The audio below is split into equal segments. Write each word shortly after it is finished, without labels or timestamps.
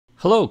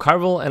Hello,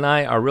 Carvel and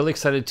I are really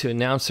excited to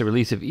announce the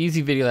release of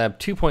Easy Video Lab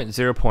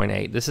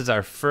 2.0.8. This is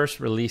our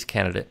first release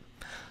candidate.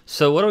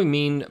 So what do we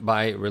mean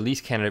by release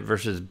candidate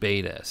versus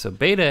beta? So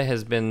beta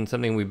has been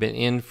something we've been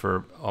in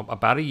for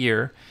about a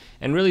year,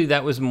 and really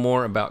that was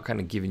more about kind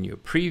of giving you a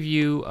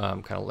preview,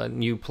 kind of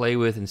letting you play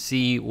with and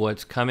see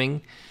what's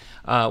coming.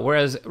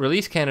 Whereas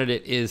release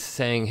candidate is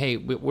saying, hey,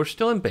 we're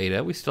still in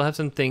beta. We still have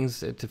some things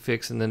to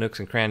fix in the nooks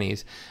and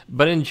crannies,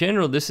 but in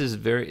general, this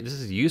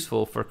is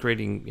useful for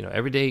creating.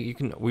 Every day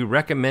we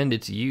recommend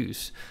its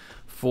use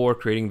for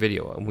creating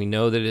video, and we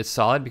know that it's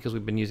solid because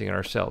we've been using it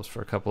ourselves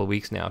for a couple of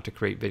weeks now to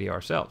create video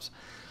ourselves.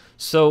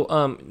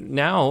 So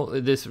now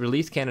this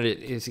release candidate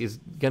is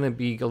going to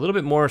be a little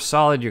bit more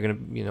solid. You're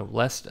going to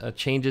less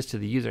changes to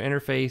the user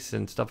interface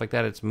and stuff like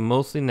that. It's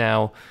mostly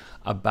now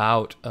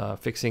about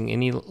fixing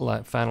any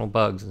final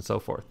bugs and so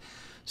forth.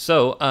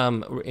 So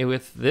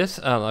with this,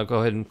 I'll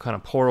go ahead and kind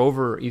of pour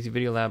over Easy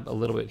Video Lab a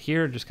little bit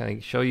here, just kind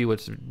of show you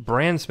what's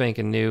brand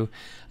spanking new.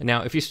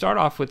 Now, if you start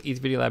off with Easy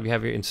Video Lab, you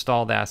have your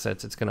installed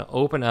assets. It's going to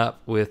open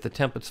up with the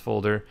templates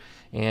folder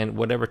and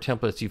whatever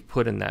templates you've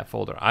put in that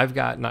folder. I've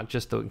got not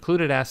just the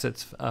included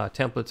assets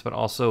templates, but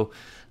also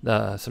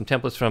some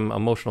templates from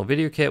Emotional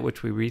Video Kit,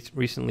 which we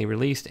recently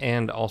released,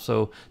 and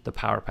also the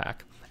Power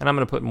Pack. And I'm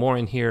going to put more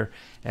in here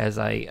as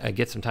I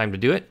get some time to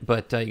do it.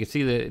 But you can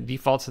see the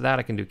defaults of that.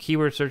 I can do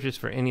keyword searches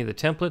for any of the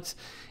templates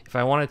if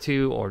I wanted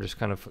to, or just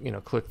kind of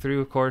click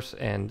through, of course,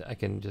 and I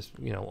can just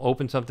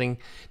open something.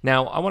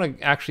 Now I want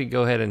to actually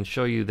go ahead and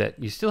show you that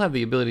you still have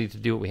the ability to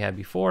do what we had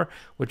before,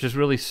 which is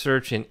really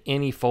search in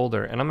any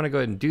folder. And I'm going to go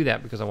ahead and do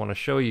that because I want to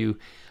show you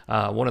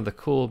one of the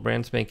cool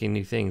brand spanking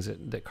new things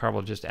that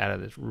Carvel just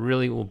added. That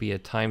really will be a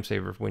time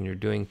saver when you're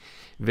doing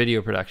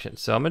video production.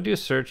 So I'm going to do a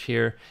search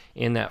here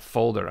in that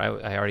folder.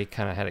 I already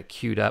kind of had it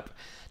queued up.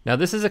 Now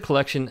this is a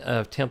collection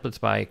of templates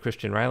by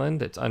Christian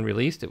Ryland that's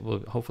unreleased. It will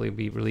hopefully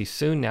be released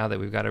soon now that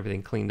we've got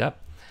everything cleaned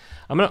up.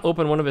 I'm going to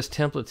open one of his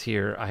templates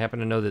here. I happen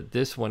to know that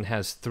this one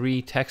has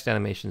 3 text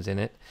animations in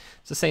it.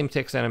 It's the same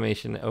text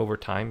animation over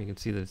time. You can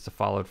see that it's a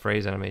followed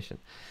phrase animation.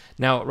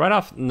 Now, right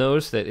off,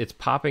 notice that it's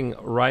popping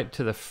right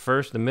to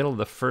the middle of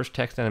the first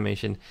text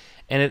animation,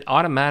 and it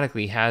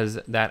automatically has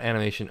that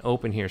animation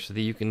open here so that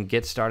you can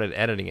get started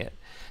editing it.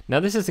 Now,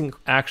 this isn't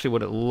actually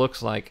what it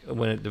looks like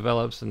when it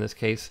develops. In this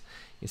case,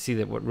 you see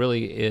that what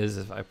really is,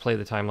 if I play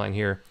the timeline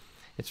here,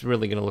 it's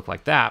really going to look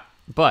like that.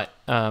 But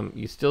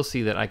you still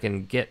see that I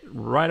can get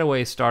right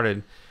away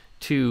started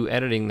to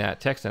editing that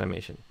text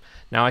animation.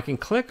 Now I can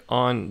click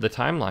on the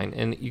timeline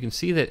and you can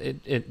see that it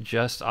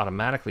adjusts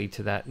automatically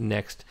to that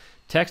next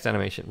text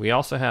animation. We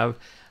also have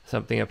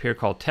something up here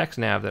called Text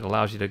Nav that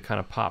allows you to kind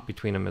of pop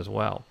between them as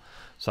well.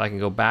 So I can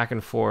go back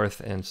and forth,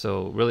 and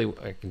so really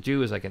what I can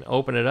do is I can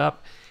open it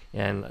up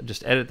and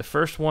just edit the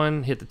first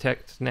one, hit the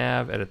Text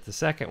Nav, edit the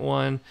second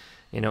one,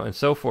 and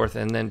so forth,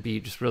 and then be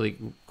just really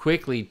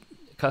quickly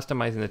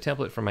customizing the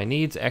template for my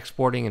needs,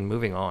 exporting and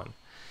moving on.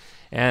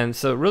 And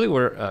so really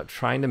we're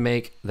trying to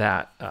make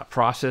that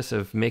process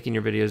of making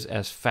your videos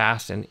as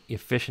fast and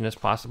efficient as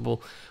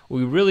possible.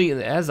 We really,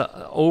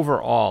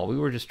 overall, we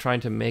were just trying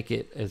to make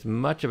it as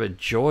much of a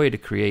joy to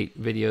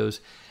create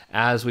videos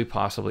as we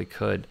possibly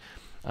could.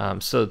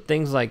 So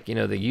things like,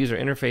 the user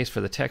interface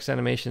for the text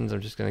animations, I'm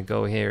just going to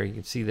go here. You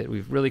can see that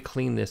we've really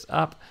cleaned this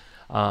up.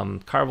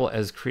 Carvel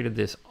has created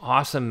this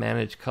awesome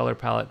managed color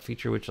palette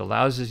feature, which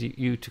allows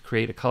you to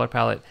create a color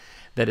palette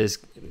that is,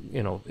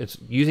 it's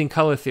using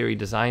color theory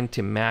designed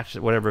to match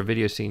whatever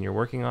video scene you're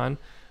working on.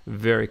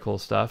 Very cool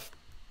stuff.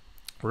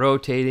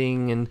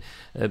 Rotating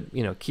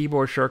and,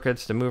 keyboard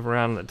shortcuts to move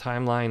around the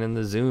timeline and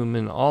the zoom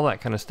and all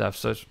that kind of stuff.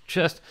 So it's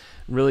just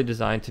really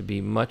designed to be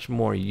much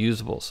more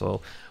usable.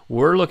 So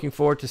we're looking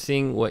forward to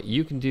seeing what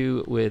you can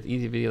do with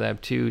Easy Video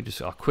Lab 2.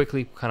 Just I'll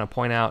quickly kind of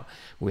point out,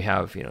 we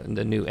have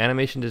the new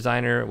Animation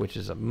Designer, which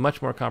is a much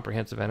more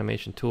comprehensive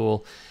animation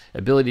tool.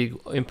 Ability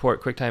to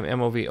import QuickTime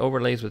MOV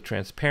overlays with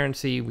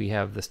transparency. We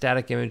have the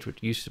static image,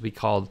 which used to be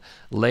called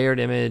layered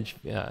image,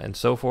 and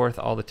so forth.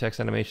 All the text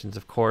animations,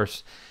 of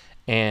course,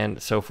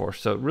 and so forth.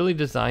 So really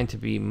designed to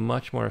be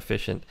much more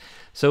efficient.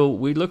 So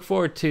we look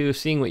forward to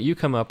seeing what you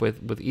come up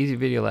with Easy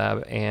Video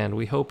Lab, and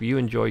we hope you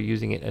enjoy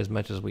using it as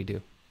much as we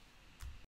do.